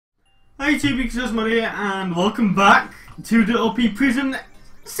Hi YouTube, it's Money here, and welcome back to the OP Prison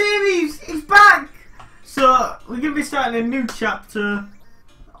series. It's back! So, we're going to be starting a new chapter.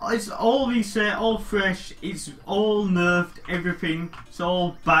 It's all reset, all fresh, it's all nerfed, everything. It's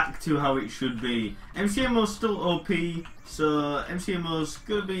all back to how it should be. MCMO's still OP, so MCMO's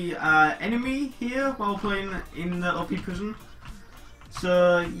going to be our enemy here while playing in the OP Prison.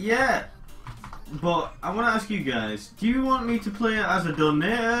 So, yeah. But I want to ask you guys, do you want me to play it as a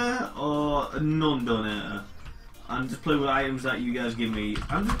donator or a non-donator? And just play with items that you guys give me.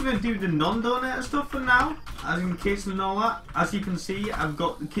 I'm just going to do the non-donator stuff for now, as in kits and all that. As you can see, I've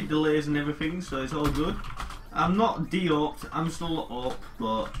got the kit delays and everything, so it's all good. I'm not de-opt, I'm still up,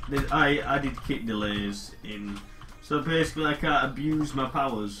 but I added kit delays in. So basically I can't abuse my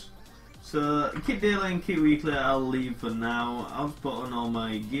powers. So kit daily and kit weekly I'll leave for now. I'll put on all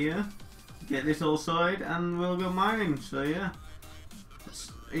my gear. Get this all sorted and we'll go mining. So yeah,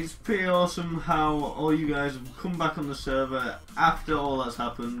 it's pretty awesome how all you guys have come back on the server after all that's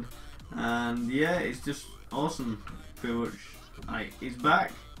happened, and yeah, it's just awesome. Pretty much, it's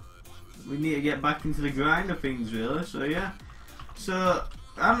back. We need to get back into the grind of things really. So yeah, so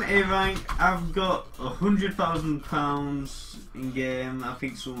I'm A rank. I've got £100,000 in game. I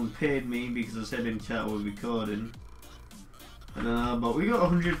think someone paid me because I said in chat we're recording. I don't know, but we got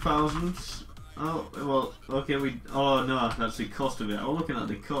 100,000. Oh, well, okay, oh no, that's the cost of it. I'm looking at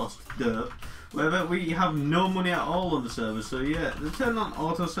the cost, duh. Whether we have no money at all on the server, so yeah, they turned on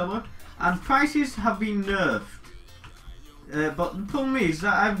auto seller, and prices have been nerfed. But the problem is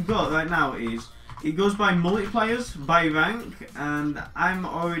that I've got right now is, it goes by multipliers, by rank, and I'm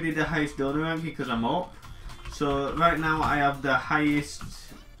already the highest donor rank because I'm up. So right now I have the highest,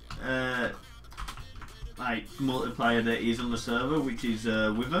 multiplier that is on the server, which is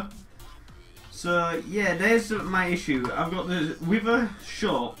Wither. So yeah, there's my issue. I've got the Wither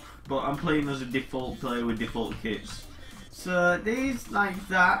shop, but I'm playing as a default player with default kits. So there's like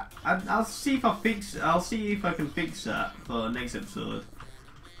that. I'll see if I'll see if I can fix that for next episode.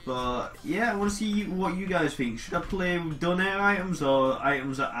 But yeah, I want to see what you guys think. Should I play with donate items or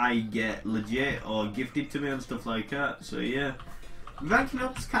items that I get legit or gifted to me and stuff like that? So yeah, ranking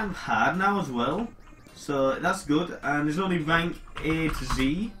up is kind of hard now as well. So that's good, and there's only rank A to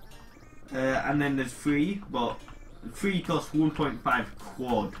Z, and then there's free, but free costs 1.5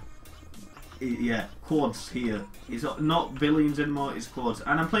 quad. Yeah, quads here. It's not billions anymore, it's quads.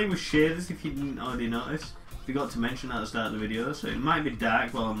 And I'm playing with shaders if you didn't already notice. Forgot to mention that at the start of the video, so it might be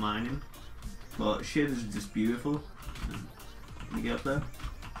dark while I'm mining. But shaders are just beautiful. Can you get up there?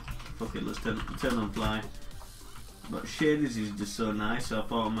 Fuck it, let's turn on fly. But shaders is just so nice, so I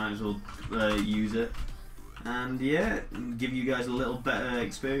thought I might as well use it. And yeah, give you guys a little better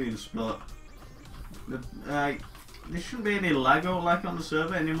experience. But there shouldn't be any lag out like on the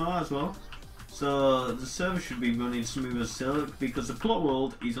server anymore as well. So the server should be running smooth as silk because the plot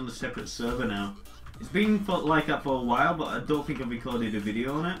world is on a separate server now. It's been like that for a while, but I don't think I've recorded a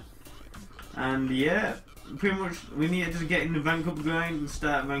video on it. And yeah, pretty much we need to just get in the rank up grind and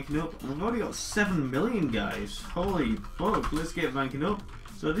start ranking up. We've already got 7 million guys. Holy fuck, let's get ranking up.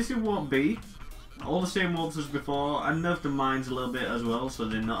 So this is Warp B. All the same warps as before. I nerfed the mines a little bit as well, so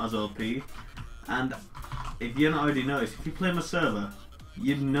they're not as OP. And if you're not already noticed, if you play my server,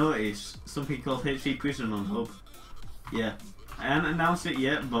 you'd notice something called HC Prison on Hub. Yeah, I haven't announced it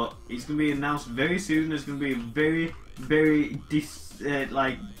yet, but it's going to be announced very soon. There's going to be a very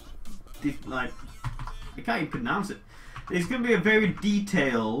I can't even pronounce it. There's going to be a very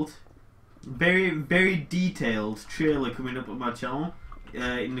detailed, very detailed trailer coming up on my channel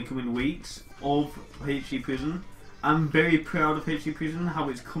in the coming weeks of HC Prison. I'm very proud of HC Prison, how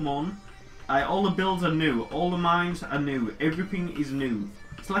it's come on. All the builds are new, all the mines are new, everything is new.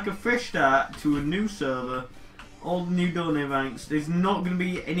 It's like a fresh start to a new server, all the new donor ranks. There's not going to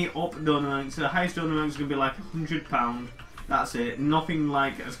be any up donor ranks. The highest donor rank is going to be like £100. That's it. Nothing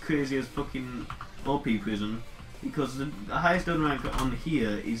like as crazy as fucking OP Prison, because the highest donor rank on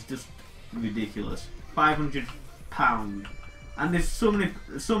here is just ridiculous. £500, and there's so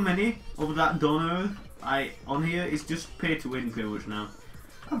many of that donor on here. It's just pay to win pretty much now.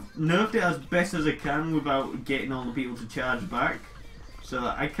 I've nerfed it as best as I can without getting all the people to charge back. So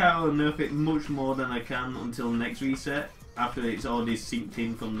I can't really nerf it much more than I can until next reset, after it's already synced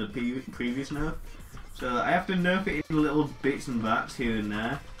in from the previous nerf. So I have to nerf it in little bits and bats here and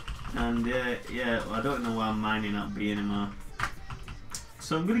there. And yeah, I don't know why I'm mining up B anymore.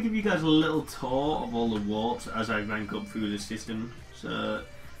 So I'm going to give you guys a little tour of all the warps as I rank up through the system. So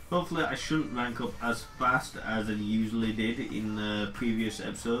hopefully I shouldn't rank up as fast as I usually did in the previous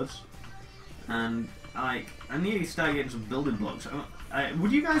episodes. And I need to start getting some building blocks.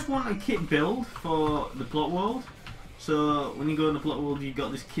 would you guys want a kit build for the plot world? So when you go in the plot world, you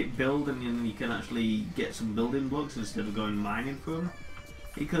got this kit build, and then you can actually get some building blocks instead of going mining for them.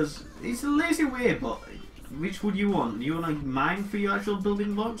 Because it's a lazy way, but which would you want? Do you want to mine for your actual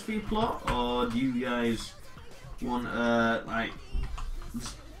building blocks for your plot, or do you guys want like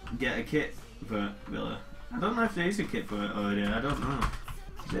just get a kit for it? Really? I don't know if there is a kit for it already. I don't know.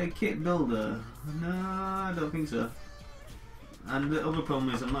 Is there a kit builder? No, I don't think so. And the other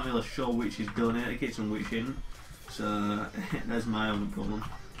problem is I'm not really sure which is donated kits and which isn't. So that's my only problem.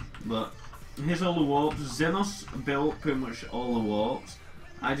 But here's all the warps. Xenos built pretty much all the warps.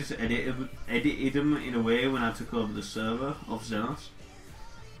 I just edited them in a way when I took over the server of Xenos.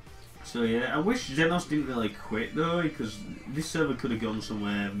 So yeah, I wish Xenos didn't really quit though, because this server could have gone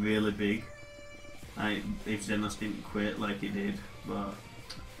somewhere really big. If Xenos didn't quit like it did. But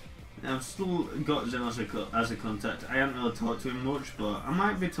I've still got Xenos as a contact. I haven't really talked to him much, but I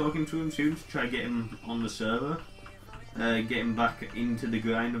might be talking to him soon to try to get him on the server. Get him back into the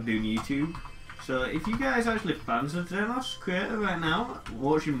grind of doing YouTube. So if you guys are actually fans of Xenos creator right now,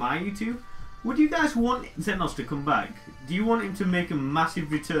 watching my YouTube, would you guys want Xenos to come back? Do you want him to make a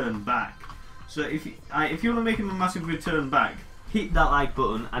massive return back? So if you want to make him a massive return back, hit that like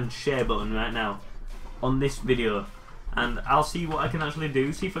button and share button right now on this video. And I'll see what I can actually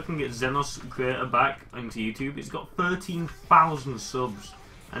do, see if I can get Xenos creator back into YouTube. It's got 13,000 subs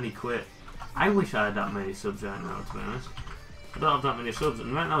and he quit. I wish I had that many subs right now, to be honest. I don't have that many subs,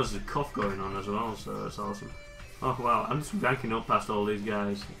 and right now there's a cough going on as well, so it's awesome. Oh wow, I'm just ranking up past all these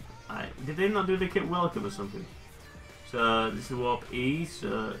guys. Did they not do the kit welcome or something? So this is warp E,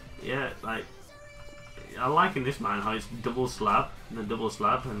 so yeah, like I like in this mine how it's double slab, and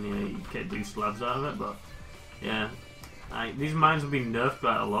yeah, you can't do slabs out of it, but yeah. These mines have been nerfed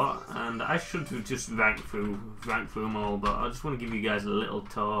quite a lot, and I should have just rank through them all, but I just want to give you guys a little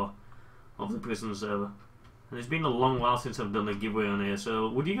tour of the prison server. And it's been a long while since I've done a giveaway on here, so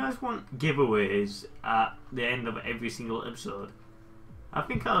would you guys want giveaways at the end of every single episode? I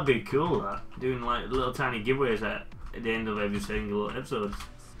think that would be cool, that, doing like little tiny giveaways at the end of every single episode.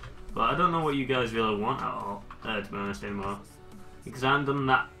 But I don't know what you guys really want at all, to be honest, anymore. Because I haven't done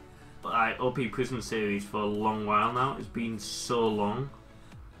that OP Prison series for a long while now. It's been so long.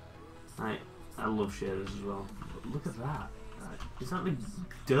 I love shaders as well. But look at that. Is that like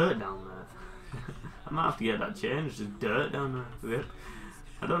dirt down there? I might have to get that changed. There's dirt down there. Rip.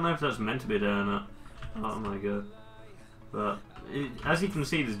 I don't know if that's meant to be there or not. Oh my god. But as you can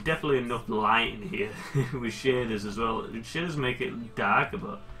see, there's definitely enough light in here with shaders as well. Shaders make it darker,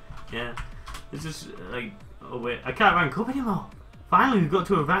 but yeah. It's just like, oh wait, I can't rank up anymore. Finally, we've got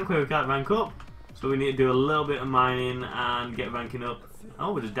to a rank where we can't rank up. So we need to do a little bit of mining and get ranking up.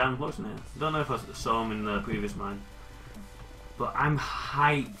 Oh, there's down blocks in here. Don't know if I saw them in the previous mine. But I'm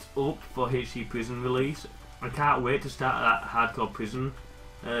hyped up for HC Prison release. I can't wait to start that Hardcore Prison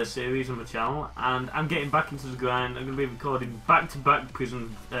series on my channel. And I'm getting back into the grind. I'm going to be recording back-to-back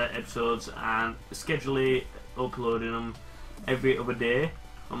Prison episodes and schedually uploading them every other day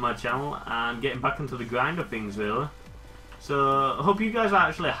on my channel. And getting back into the grind of things, really. So I hope you guys are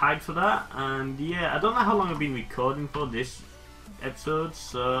actually hyped for that. And yeah, I don't know how long I've been recording for this episode.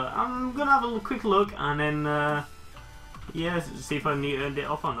 So I'm going to have a quick look and then... yeah, see if I need to end it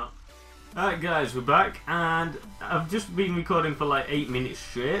off or not. Alright guys, we're back, and I've just been recording for like 8 minutes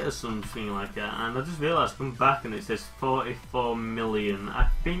straight or something like that, and I just realised I come back and it says 44 million. I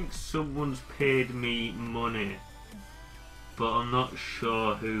think someone's paid me money, but I'm not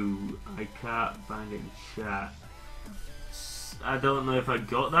sure who. I can't find it in chat. I don't know if I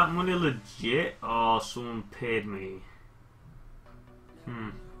got that money legit or someone paid me.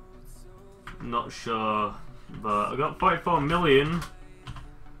 Not sure. But I got 44 million,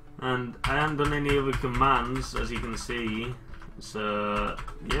 and I haven't done any other commands, as you can see. So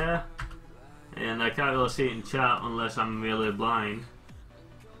yeah, and I can't really see it in chat unless I'm really blind.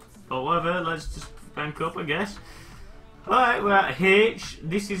 But whatever, let's just rank up, I guess. Alright, we're at H.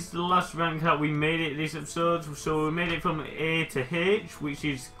 This is the last rank that we made it this episode. So we made it from A to H, which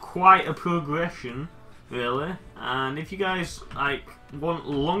is quite a progression, really. And if you guys like want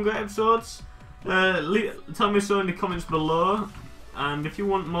longer episodes, tell me so in the comments below, and if you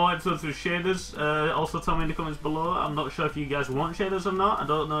want more episodes with shaders, also tell me in the comments below. I'm not sure if you guys want shaders or not. I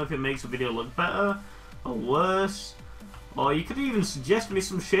don't know if it makes the video look better or worse, or you could even suggest me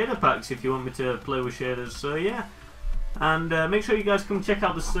some shader packs if you want me to play with shaders. So yeah, and make sure you guys come check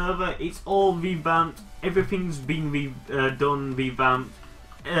out the server. It's all revamped, everything's been revamped.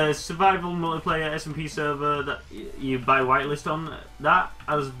 Survival multiplayer SMP server that you buy whitelist on, that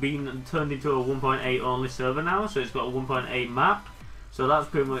has been turned into a 1.8 only server now, so it's got a 1.8 map, So that's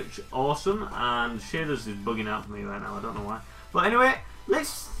pretty much awesome, and shaders is bugging out for me right now, I don't know why. But anyway,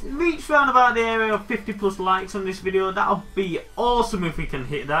 let's reach round about the area of 50 plus likes on this video. That'll be awesome if we can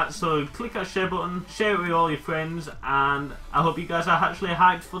hit that. So click that share button, share it with all your friends, and I hope you guys are actually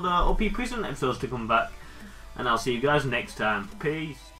hyped for the OP Prison episodes to come back. And I'll see you guys next time. Peace.